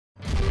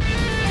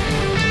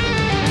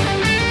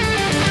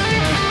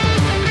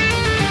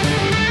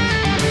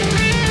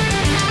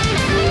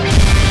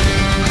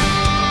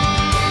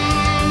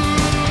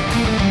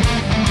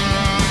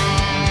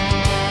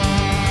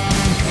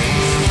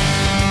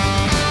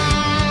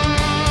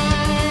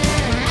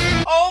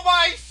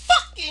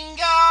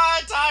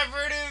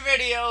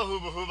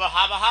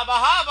hubba hubba hubba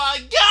hubba.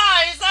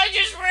 Guys, I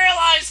just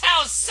realized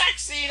how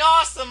sexy and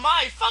awesome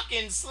my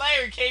fucking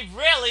Slayer cape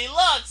really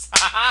looks.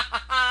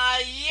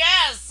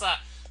 Yes!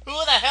 Who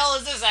the hell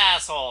is this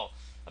asshole?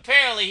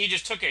 Apparently he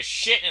just took a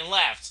shit and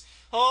left.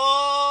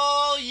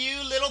 Oh,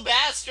 you little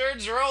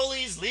bastards,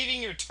 rollies,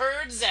 leaving your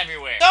turds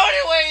everywhere. So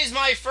anyways,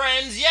 my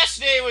friends,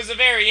 yesterday was a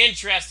very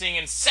interesting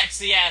and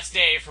sexy-ass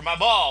day for my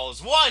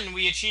balls. 1,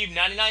 we achieved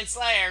 99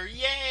 Slayer.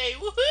 Yay,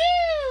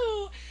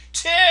 woohoo!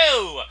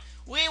 2,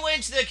 we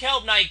went to the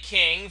Kelp Night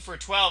King for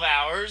 12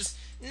 hours.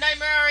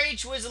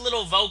 NightmareRH was a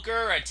little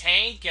Voker, a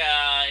tank,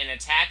 an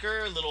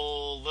attacker,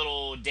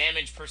 little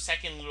damage per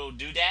second, little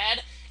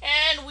doodad.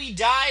 And we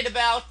died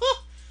about,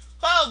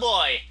 oh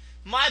boy.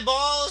 My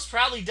balls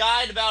probably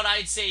died about,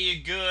 I'd say, a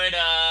good,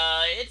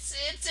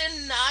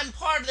 I'm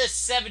part of the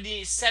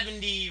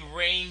 70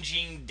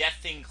 ranging death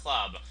thing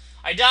club.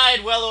 I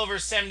died well over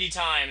 70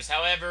 times,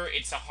 however,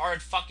 it's a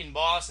hard fucking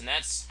boss, and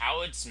that's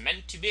how it's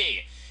meant to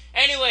be.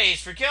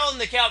 Anyways, for killing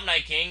the Kelp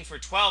Night King for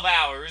 12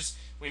 hours,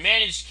 we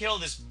managed to kill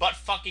this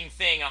butt-fucking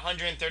thing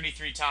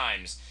 133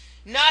 times.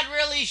 Not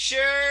really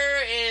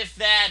sure if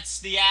that's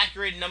the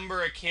accurate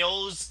number of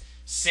kills,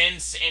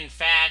 since, in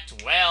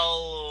fact,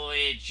 well,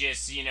 it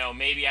just,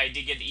 maybe I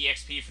did get the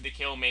EXP for the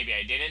kill, maybe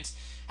I didn't.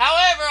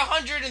 However,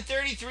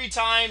 133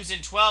 times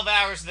in 12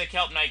 hours of the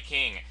Kelp Night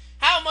King.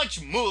 How much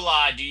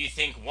moolah do you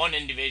think one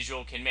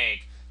individual can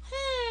make?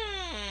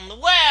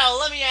 Well,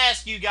 let me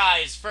ask you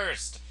guys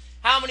first.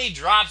 How many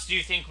drops do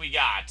you think we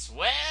got?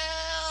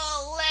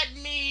 Well, let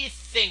me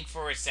think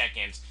for a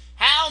second.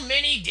 How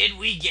many did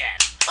we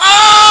get?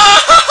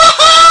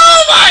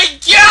 Oh my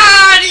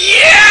god,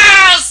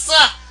 yes!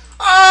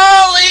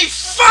 Holy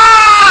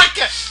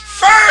fuck!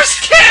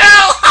 First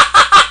kill!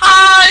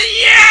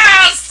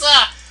 Yes!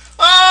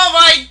 Oh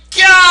my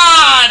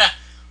god!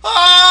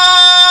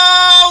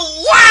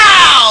 Oh,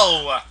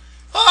 wow!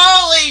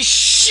 Holy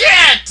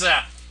shit!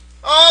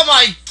 Oh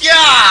my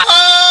god!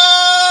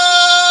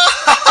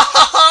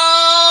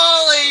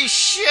 Holy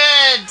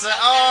shit!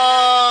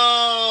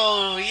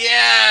 Oh,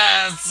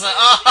 yes!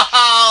 Oh,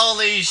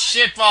 holy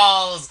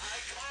shitballs!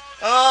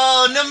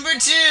 Oh, number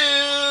 2!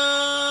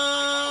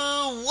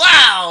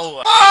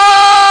 Wow!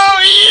 Oh,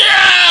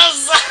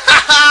 yes!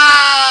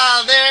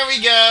 There we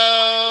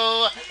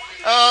go!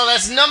 Oh,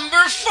 that's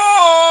number 4!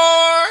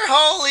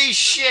 Holy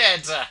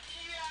shit!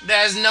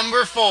 That's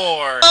number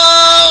 4.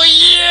 Oh,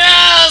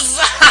 yes!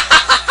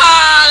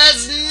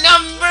 That's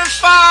number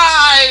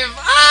 5!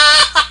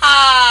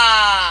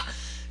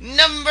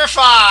 Number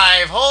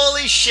 5!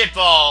 Holy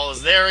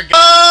shitballs! There we go.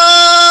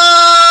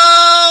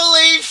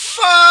 Holy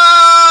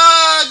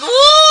fuck!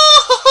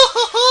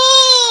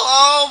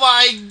 Oh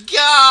my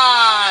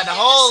god!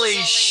 Holy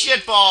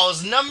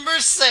shitballs! Number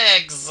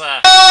 6!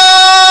 Oh!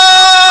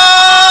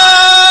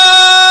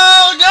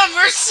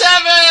 Number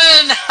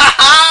 7!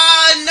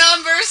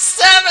 Number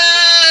 7!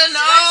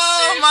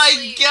 Oh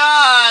my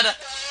god!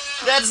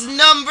 That's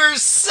number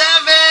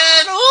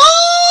 7!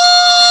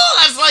 Ooh!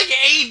 That's like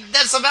 8,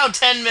 that's about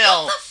 10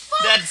 mil.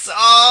 That's,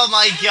 oh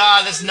my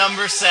god, that's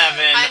number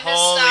 7.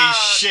 Holy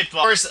shit.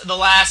 First, the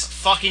last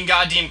fucking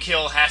goddamn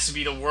kill has to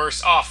be the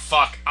worst. Oh,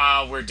 fuck.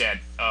 We're dead.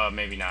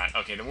 Maybe not.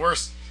 Okay, the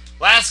worst.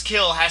 Last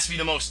kill has to be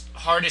the most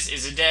hardest.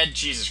 Is it dead?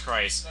 Jesus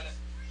Christ.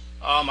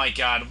 Oh my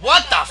god.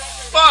 What the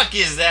fuck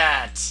is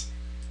that?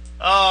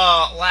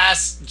 Oh,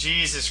 last,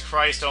 Jesus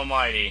Christ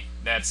almighty.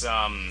 That's,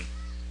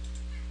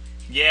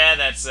 yeah,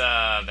 that's,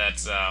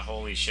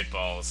 holy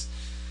shitballs.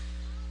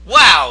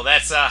 Wow,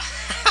 that's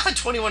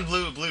 21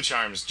 blue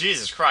charms.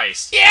 Jesus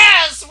Christ.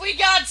 Yes, we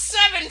got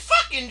 7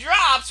 fucking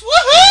drops.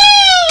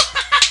 Woohoo!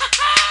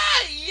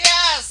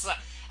 Yes.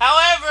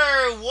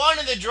 However, one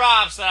of the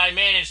drops that I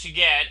managed to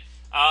get,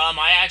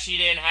 I actually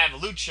didn't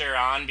have loot share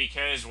on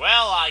because,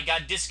 well, I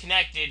got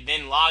disconnected,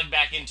 then logged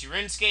back into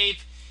RuneScape,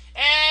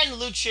 and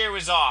loot share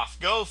was off.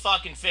 Go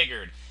fucking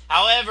figured.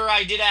 However,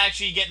 I did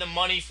actually get the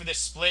money for the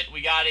split.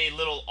 We got a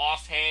little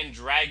offhand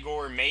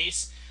Drygore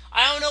mace.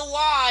 I don't know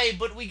why,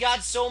 but we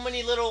got so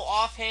many little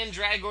offhand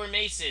Drygore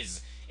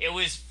maces. It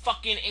was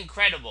fucking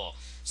incredible.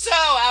 So,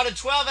 out of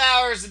 12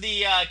 hours of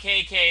the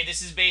KK,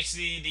 this is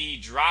basically the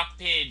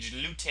droppage,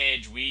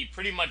 lootage we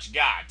pretty much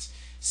got.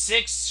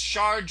 6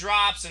 shard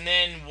drops, and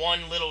then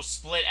 1 little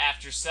split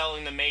after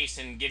selling the mace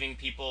and giving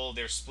people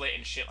their split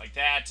and shit like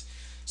that.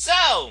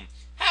 So,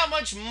 how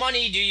much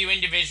money do you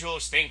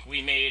individuals think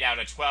we made out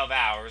of 12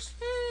 hours?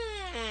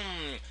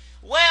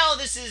 Well,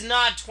 this is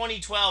not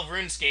 2012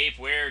 RuneScape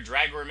where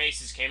Drygore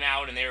maces came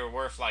out and they were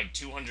worth like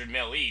 200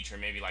 mil each, or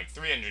maybe like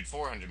 300,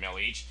 400 mil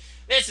each.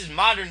 This is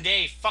modern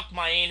day fuck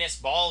my anus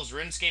balls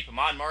RuneScape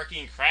mod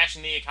marking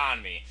crashing the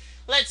economy.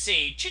 Let's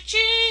see.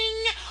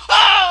 Cha-ching!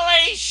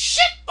 Holy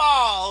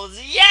shitballs!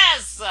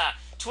 Yes!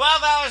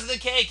 12 hours of the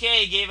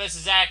KK gave us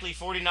exactly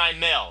 49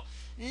 mil.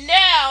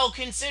 Now,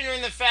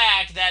 considering the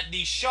fact that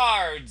the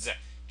shards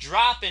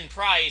drop in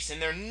price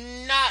and they're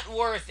not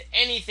worth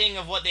anything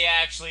of what they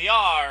actually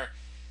are,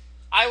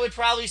 I would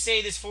probably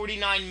say this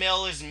 49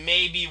 mil is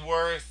maybe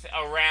worth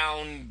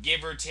around,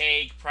 give or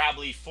take,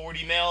 probably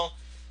 40 mil.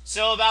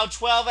 So about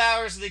 12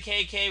 hours of the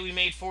KK we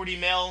made 40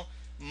 mil.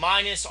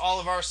 minus all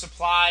of our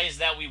supplies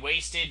that we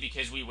wasted,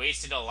 because we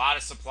wasted a lot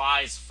of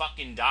supplies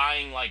fucking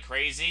dying like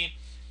crazy,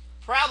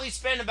 probably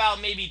spent about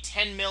maybe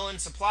 10 mil in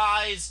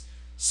supplies.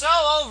 So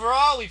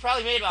overall, we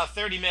probably made about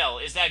 30 mil.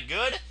 Is that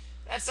good?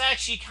 That's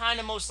actually kind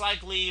of most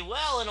likely,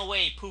 well, in a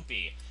way,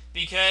 poopy.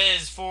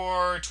 Because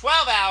for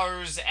 12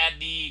 hours at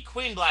the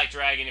Queen Black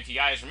Dragon, if you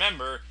guys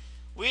remember,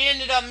 we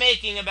ended up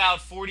making about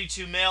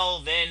 42 mil.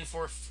 Then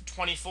for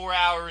 24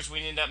 hours, we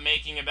ended up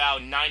making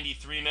about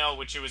 93 mil,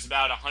 which it was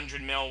about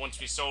 100 mil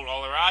once we sold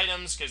all our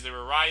items because they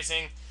were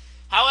rising.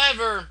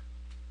 However,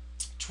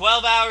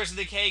 12 hours of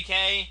the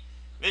KK,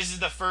 this is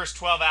the first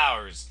 12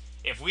 hours.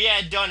 If we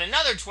had done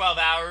another 12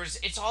 hours,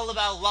 it's all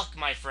about luck,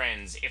 my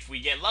friends. If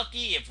we get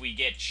lucky, if we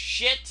get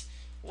shit,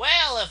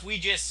 well, if we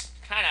just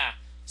kind of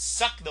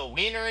suck the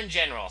wiener in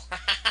general.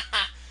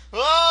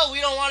 Oh,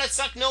 we don't want to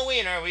suck no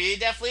wiener. We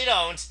definitely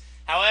don't.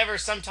 However,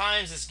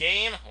 sometimes this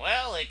game,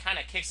 well, it kind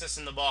of kicks us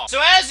in the ball.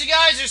 So as you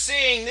guys are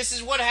seeing, this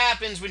is what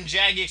happens when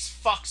Jagex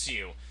fucks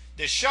you.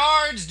 The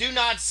shards do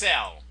not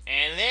sell.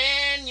 And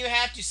then you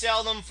have to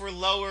sell them for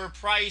lower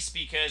price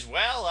because,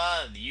 well,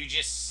 you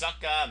just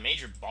suck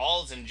major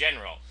balls in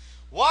general.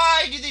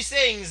 Why do these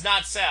things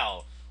not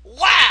sell?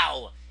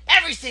 Wow!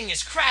 Everything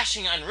is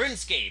crashing on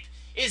RuneScape.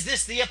 Is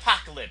this the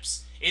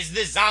apocalypse? Is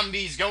the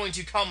zombies going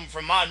to come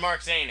from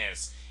Modmark's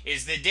anus?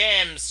 Is the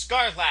damn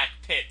Scarlac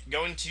pit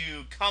going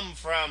to come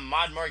from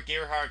Modmark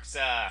Gearhark's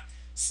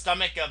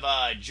stomach of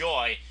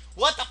joy?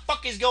 What the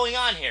fuck is going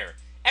on here?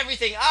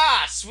 Everything,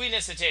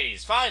 sweetness of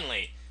titties,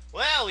 finally.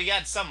 Well, we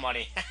got some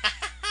money.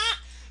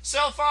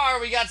 So far,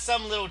 we got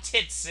some little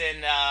tits,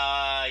 and,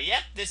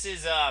 yep, this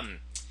is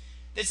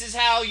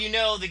how you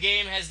know the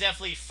game has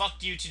definitely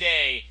fucked you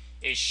today,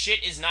 is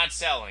shit is not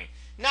selling.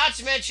 Not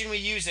to mention we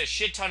use a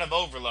shit ton of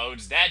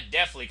overloads, that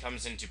definitely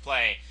comes into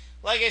play.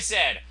 Like I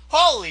said,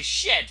 holy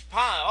shit,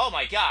 oh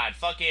my god,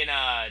 fucking,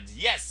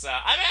 yes,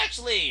 I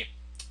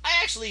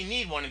actually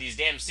need one of these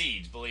damn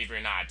seeds, believe it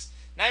or not.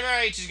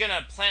 NightmareRH is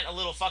gonna plant a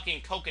little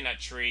fucking coconut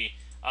tree,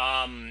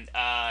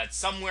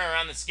 somewhere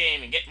around this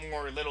game and get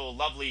more little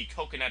lovely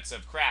coconuts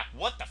of crap.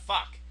 What the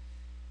fuck?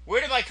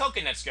 Where did my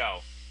coconuts go?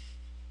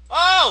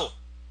 Oh!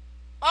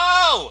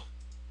 Oh!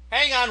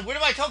 Hang on, where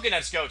did my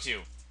coconuts go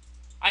to?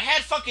 I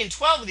had fucking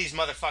 12 of these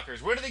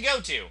motherfuckers. Where did they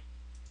go to?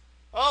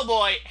 Oh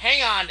boy,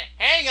 hang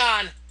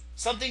on.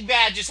 Something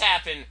bad just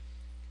happened.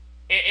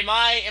 Am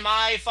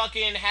I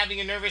fucking having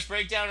a nervous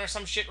breakdown or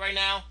some shit right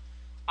now?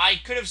 I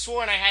could have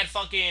sworn I had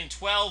fucking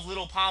 12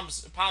 little palm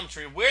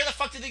tree. Where the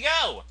fuck did they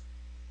go?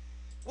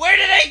 Where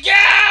did they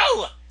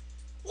go?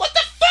 What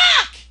the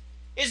fuck?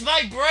 Is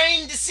my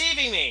brain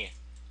deceiving me?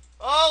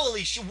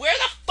 Holy shit, where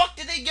the fuck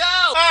did they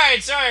go?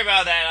 Alright, sorry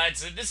about that.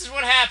 This is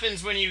what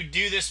happens when you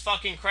do this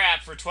fucking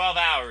crap for 12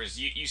 hours.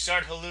 You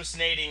start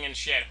hallucinating and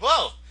shit.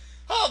 Whoa!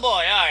 Oh boy,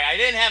 alright, I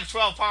didn't have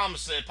 12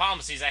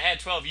 palmacies, I had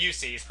 12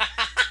 UCs.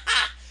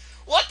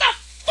 What the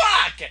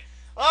fuck?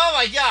 Oh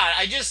my god,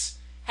 I just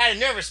had a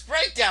nervous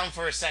breakdown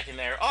for a second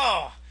there.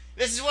 Oh,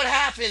 this is what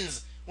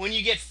happens when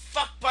you get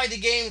fucked by the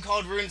game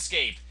called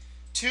RuneScape.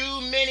 Too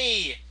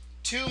many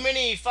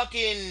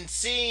fucking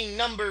seeing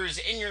numbers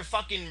in your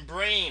fucking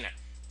brain.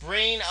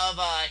 Brain of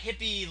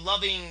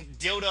hippie-loving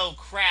dildo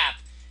crap.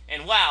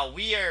 And wow,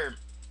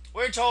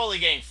 we're totally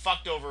getting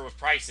fucked over with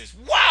prices.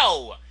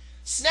 Wow!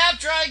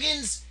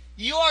 Snapdragons,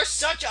 you are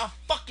such a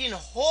fucking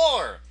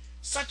whore.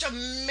 Such a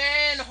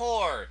man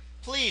whore.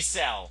 Please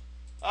sell.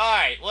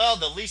 Alright, well,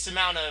 the least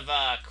amount of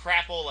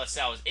crapola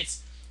sells.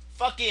 It's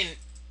fucking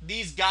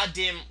these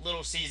goddamn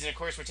little seeds, and of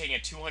course we're taking a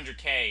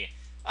 200k.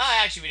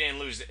 Actually, we didn't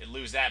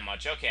lose that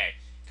much. Okay.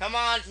 Come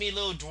on, me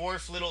little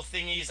dwarf little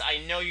thingies. I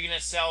know you're gonna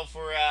sell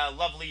for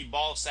lovely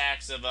ball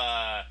sacks of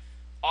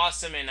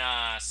awesome and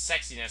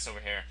sexiness over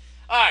here.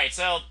 Alright,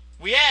 so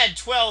we had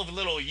 12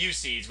 little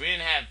U-seeds. We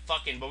didn't have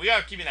fucking, but we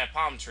are keeping that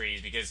palm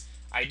trees because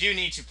I do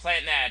need to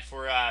plant that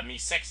for me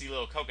sexy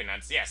little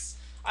coconuts. Yes,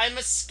 I'm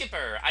a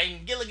skipper.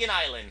 I'm Gilligan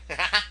Island.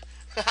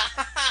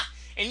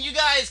 And you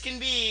guys can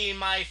be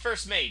my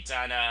first mate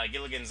on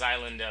Gilligan's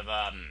Island of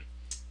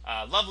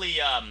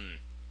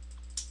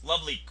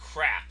lovely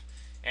crap.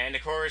 And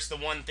of course, the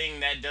one thing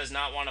that does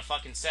not want to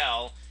fucking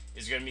sell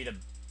is going to be the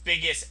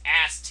biggest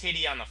ass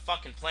titty on the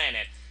fucking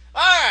planet.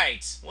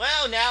 Alright,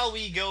 well, now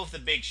we go with the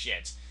big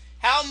shit.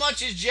 How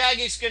much is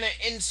Jagex going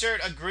to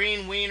insert a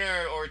green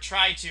wiener or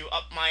try to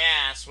up my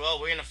ass? Well,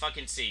 we're going to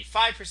fucking see.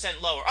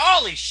 5% lower.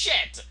 Holy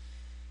shit!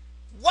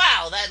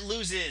 Wow, that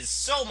loses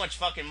so much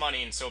fucking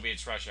money in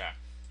Soviet Russia.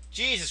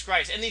 Jesus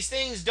Christ. And these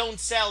things don't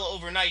sell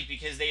overnight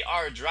because they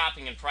are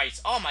dropping in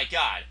price. Oh my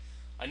god.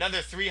 Another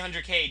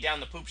 300k down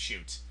the poop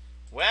chute.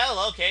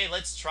 Well, okay,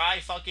 let's try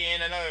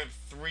fucking another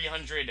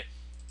 300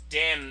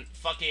 damn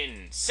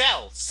fucking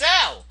sell.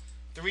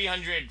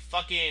 300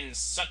 fucking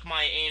suck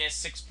my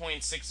anus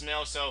 6.6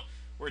 mil, so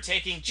we're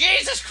taking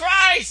Jesus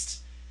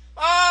Christ!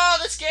 Oh,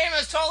 this game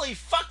has totally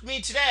fucked me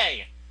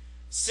today.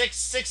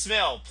 6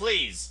 mil,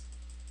 please.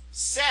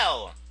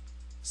 Sell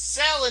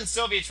in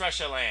Soviet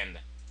Russia land.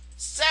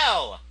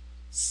 Sell!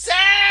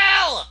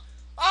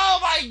 Oh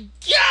my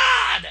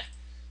god!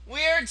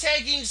 We're we're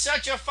taking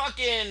such a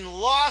fucking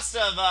loss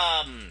of,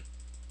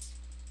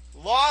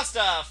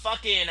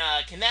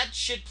 can that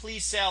shit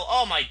please sell?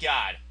 Oh my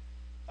god.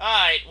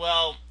 Alright,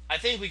 well, I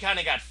think we kind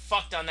of got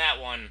fucked on that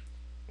one.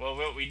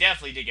 Well, we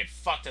definitely did get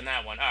fucked on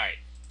that one. Alright,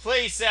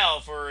 please sell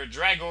for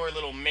Drygore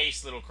little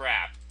mace little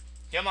crap.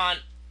 Come on.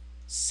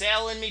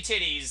 Sell in me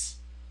titties.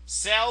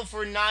 Sell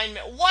for 9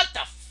 mil. What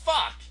the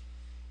fuck?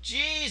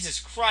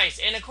 Jesus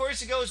Christ. And of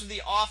course it goes with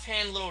the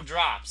offhand little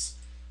drops.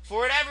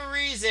 For whatever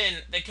reason,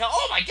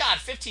 oh my god,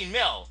 15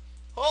 mil.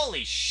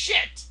 Holy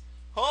shit.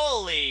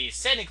 Holy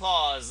Santa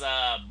Claus,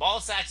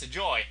 ball sacks of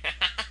joy.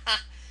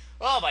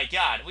 Oh my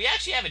god. We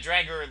actually have a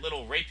Drygore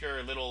little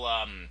rapier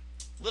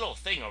little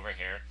thing over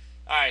here.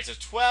 Alright, so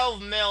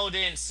 12 mil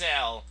didn't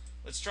sell.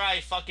 Let's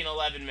try fucking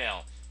 11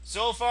 mil.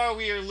 So far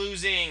we are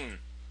losing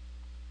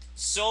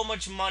so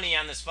much money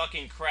on this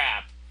fucking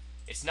crap.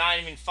 It's not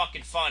even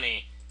fucking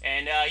funny.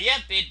 And,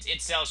 yep,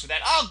 it sells for that.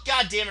 Oh,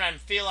 god damn it, I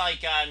feel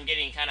like I'm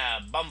getting kind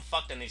of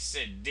bum-fucked on these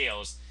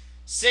deals.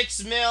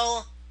 6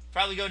 mil,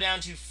 probably go down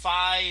to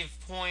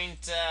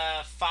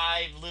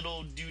 5.5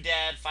 little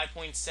doodad,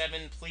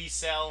 5.7, please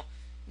sell.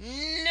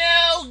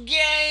 No,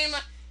 game!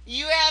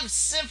 You have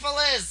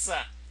syphilis!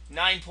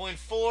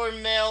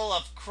 9.4 mil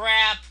of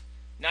crap.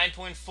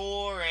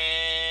 9.4,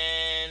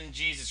 and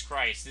Jesus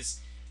Christ, this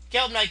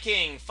Kelp Knight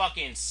King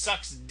fucking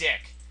sucks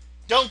dick.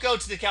 Don't go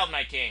to the Kelp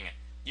Knight King.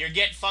 You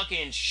get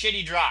fucking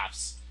shitty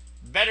drops.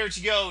 Better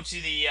to go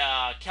to the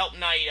Kelp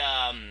Knight,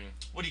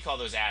 what do you call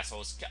those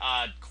assholes?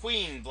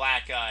 Queen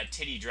Black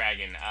Titty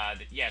Dragon.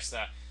 Yes,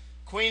 the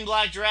Queen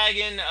Black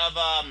Dragon of,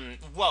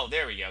 whoa,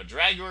 there we go.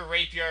 Drygore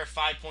Rapier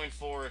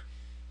 5.4.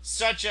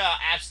 Such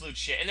absolute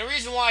shit. And the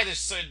reason why the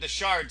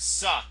shards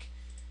suck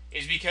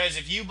is because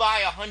if you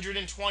buy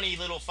 120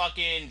 little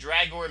fucking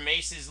Drygore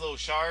Mace's little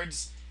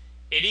shards,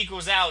 it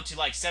equals out to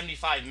like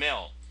 75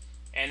 mil.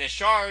 And the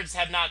shards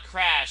have not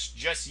crashed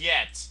just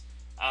yet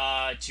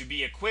to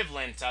be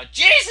equivalent.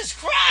 Jesus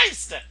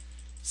Christ!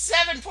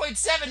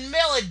 7.7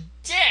 mil of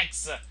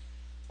dicks!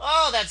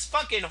 Oh, that's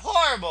fucking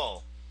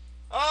horrible!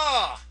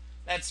 Oh,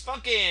 that's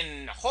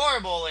fucking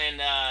horrible,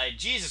 and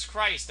Jesus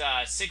Christ,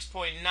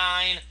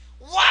 6.9.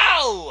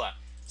 Wow!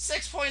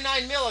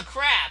 6.9 mil of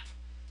crap!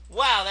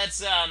 Wow,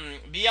 that's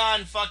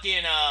beyond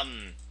fucking,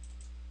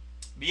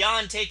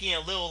 beyond taking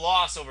a little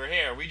loss over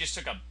here. We just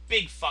took a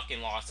big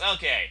fucking loss.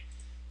 Okay.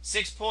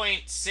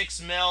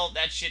 6.6 mil,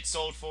 that shit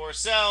sold for.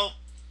 So,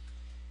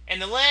 in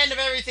the land of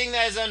everything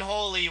that is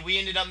unholy, we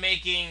ended up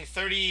making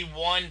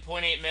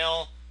 31.8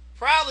 mil.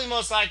 Probably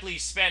most likely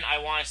spent, I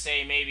want to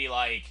say, maybe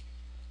like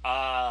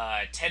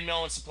 10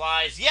 mil in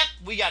supplies. Yep,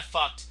 we got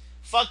fucked.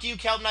 Fuck you,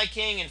 Kelp Knight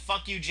King, and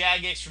fuck you,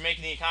 Jagex, for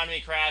making the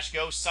economy crash.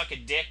 Go suck a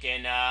dick,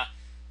 and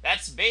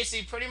that's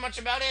basically pretty much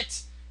about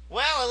it.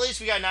 Well, at least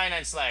we got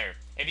 99 Slayer.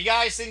 If you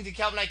guys think the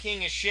Kelp Knight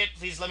King is shit,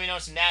 please let me know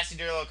in some nasty,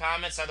 dirty little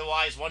comments.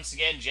 Otherwise, once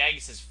again,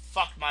 Jagex has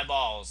fucked my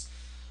balls.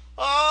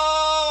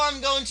 Oh,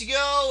 I'm going to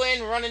go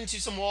and run into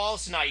some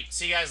walls tonight.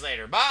 See you guys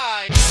later.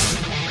 Bye!